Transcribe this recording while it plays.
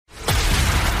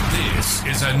This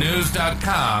is a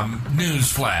News.com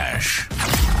news flash.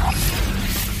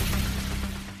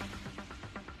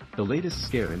 The latest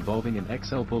scare involving an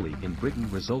XL bully in Britain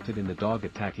resulted in the dog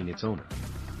attacking its owner.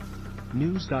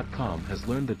 News.com has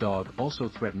learned the dog also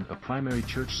threatened a primary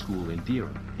church school in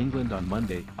Durham, England on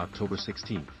Monday, October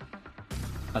 16.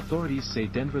 Authorities say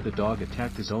Denver the dog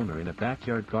attacked his owner in a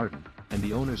backyard garden, and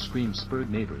the owner's scream spurred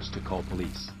neighbors to call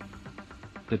police.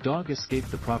 The dog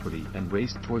escaped the property and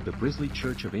raced toward the Brisley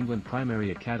Church of England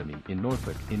Primary Academy in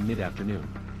Norfolk in mid-afternoon.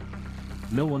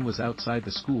 No one was outside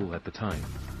the school at the time.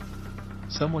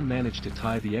 Someone managed to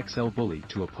tie the XL bully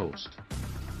to a post.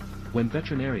 When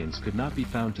veterinarians could not be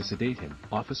found to sedate him,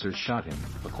 officers shot him,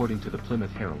 according to the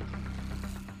Plymouth Herald.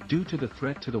 Due to the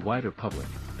threat to the wider public,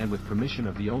 and with permission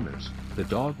of the owners, the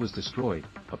dog was destroyed,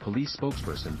 a police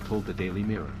spokesperson told the Daily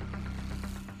Mirror.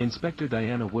 Inspector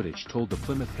Diana Wooditch told the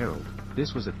Plymouth Herald,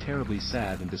 "This was a terribly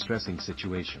sad and distressing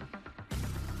situation.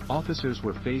 Officers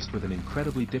were faced with an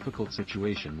incredibly difficult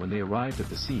situation when they arrived at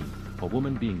the scene, a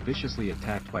woman being viciously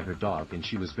attacked by her dog and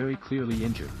she was very clearly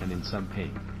injured and in some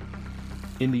pain.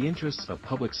 In the interests of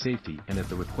public safety and at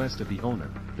the request of the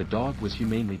owner, the dog was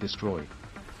humanely destroyed."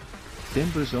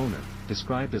 Denver's owner,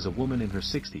 described as a woman in her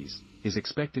 60s, is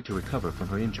expected to recover from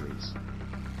her injuries.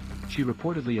 She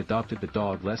reportedly adopted the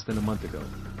dog less than a month ago.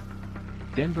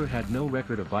 Denver had no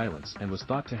record of violence and was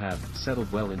thought to have settled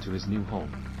well into his new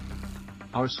home.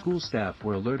 "Our school staff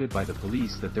were alerted by the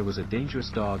police that there was a dangerous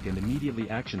dog and immediately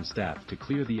actioned staff to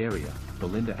clear the area,"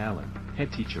 Belinda Allen,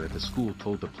 head teacher at the school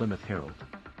told the Plymouth Herald.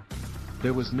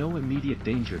 There was no immediate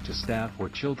danger to staff or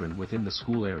children within the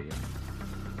school area.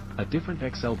 A different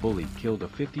XL bully killed a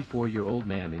 54-year-old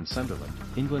man in Sunderland,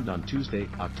 England on Tuesday,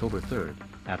 October 3,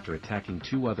 after attacking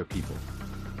two other people.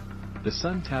 The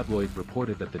Sun tabloid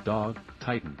reported that the dog,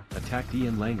 Titan, attacked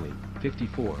Ian Langley,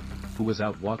 54, who was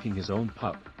out walking his own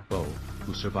pup, Bo,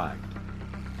 who survived.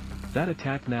 That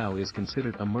attack now is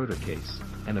considered a murder case,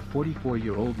 and a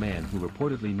 44-year-old man who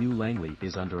reportedly knew Langley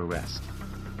is under arrest.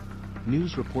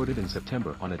 News reported in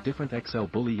September on a different XL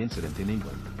bully incident in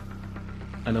England.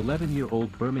 An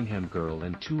 11-year-old Birmingham girl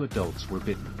and two adults were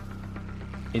bitten.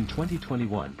 In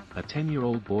 2021, a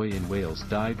 10-year-old boy in Wales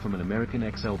died from an American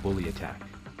XL bully attack.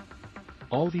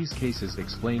 All these cases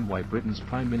explain why Britain's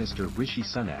Prime Minister Rishi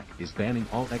Sunak is banning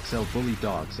all XL bully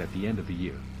dogs at the end of the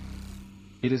year.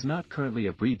 "It is not currently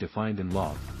a breed defined in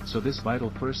law, so this vital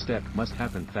first step must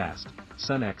happen fast,"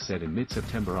 Sunak said in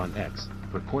mid-September on X,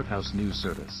 for Courthouse News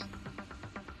Service.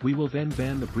 "We will then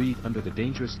ban the breed under the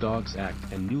Dangerous Dogs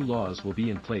Act and new laws will be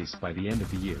in place by the end of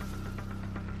the year."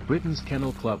 Britain's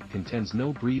Kennel Club contends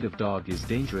no breed of dog is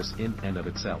dangerous in and of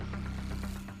itself.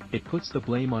 It puts the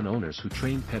blame on owners who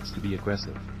train pets to be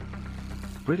aggressive.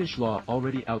 British law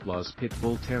already outlaws Pit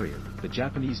Bull Terrier, the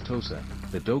Japanese Tosa,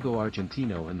 the Dogo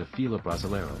Argentino and the Fila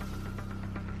Brasileiro.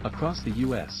 Across the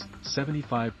U.S.,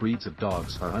 75 breeds of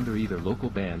dogs are under either local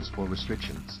bans or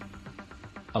restrictions.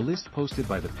 A list posted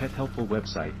by the Pet Helpful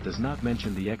website does not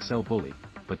mention the XL bully,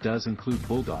 but does include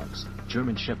bulldogs,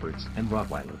 German shepherds and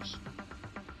Rottweilers.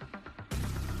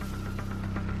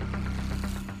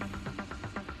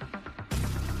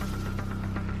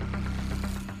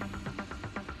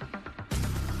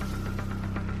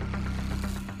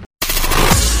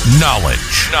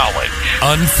 Knowledge.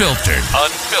 Unfiltered.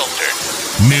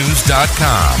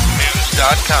 News.com.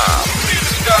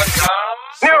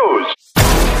 News.